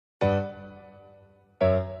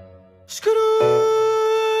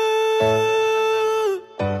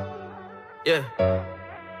Yeah.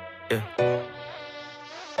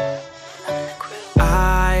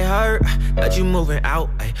 I heard that you moving out,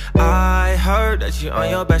 ay. I heard that you on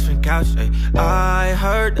your best friend couch, ay. I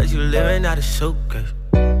heard that you living out of suitcase.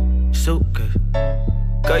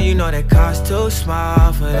 Girl, you know that cost too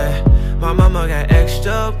small for that. My mama got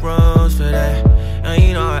extra rooms for that, and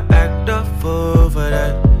you know I act a fool for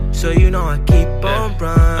that. So you know I keep on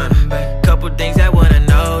running back. Couple things I wanna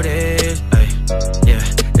notice, ay. Yeah,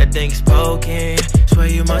 that thing is poking. Swear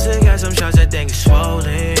you must have got some shots, that thing is swollen,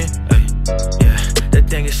 ay. Yeah, that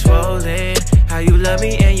thing is swollen. How you love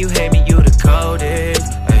me and you hate me, you the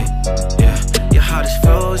coldest, ay. Yeah, your heart is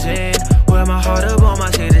frozen. Wear my heart up on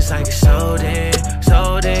my shit, it's like it's sold in.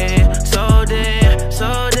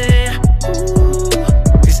 Ooh.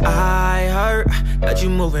 Cause I heard that you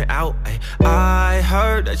moving out, ay. I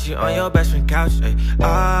heard that you on your best friend couch, ay.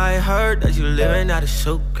 I heard that you living out of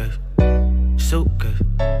suitcase.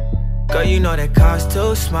 Girl, you know that cost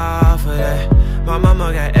too small for that. My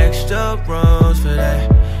mama got extra rooms for that,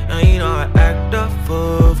 and you know I act a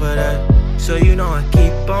fool for that. So you know I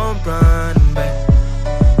keep on running back.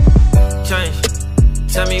 Change,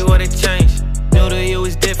 tell me what it changed. Knew that you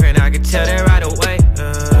was different, I could tell that right away.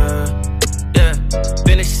 Yeah,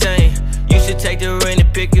 been the same. Used to take the rain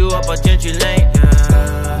and pick you up on Gentry Lane.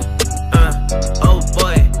 Oh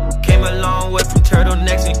boy, came a long way from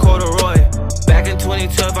turtlenecks and corduroy. Back in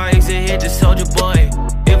 2012, I used to hit the soldier boy.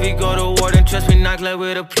 If we go to war, then trust me, not glad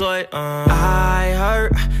we're deployed. I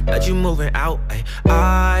heard that you moving out, ay.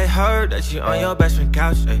 I heard that you on your best friend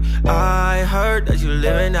couch, ay. I heard that you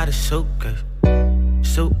living out of suitcase.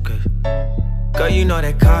 Girl, you know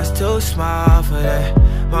that cost too small for that.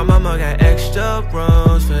 My mama got extra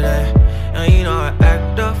rooms for that, and you know I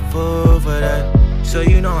act a fool for that. So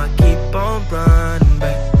you know I keep on running back.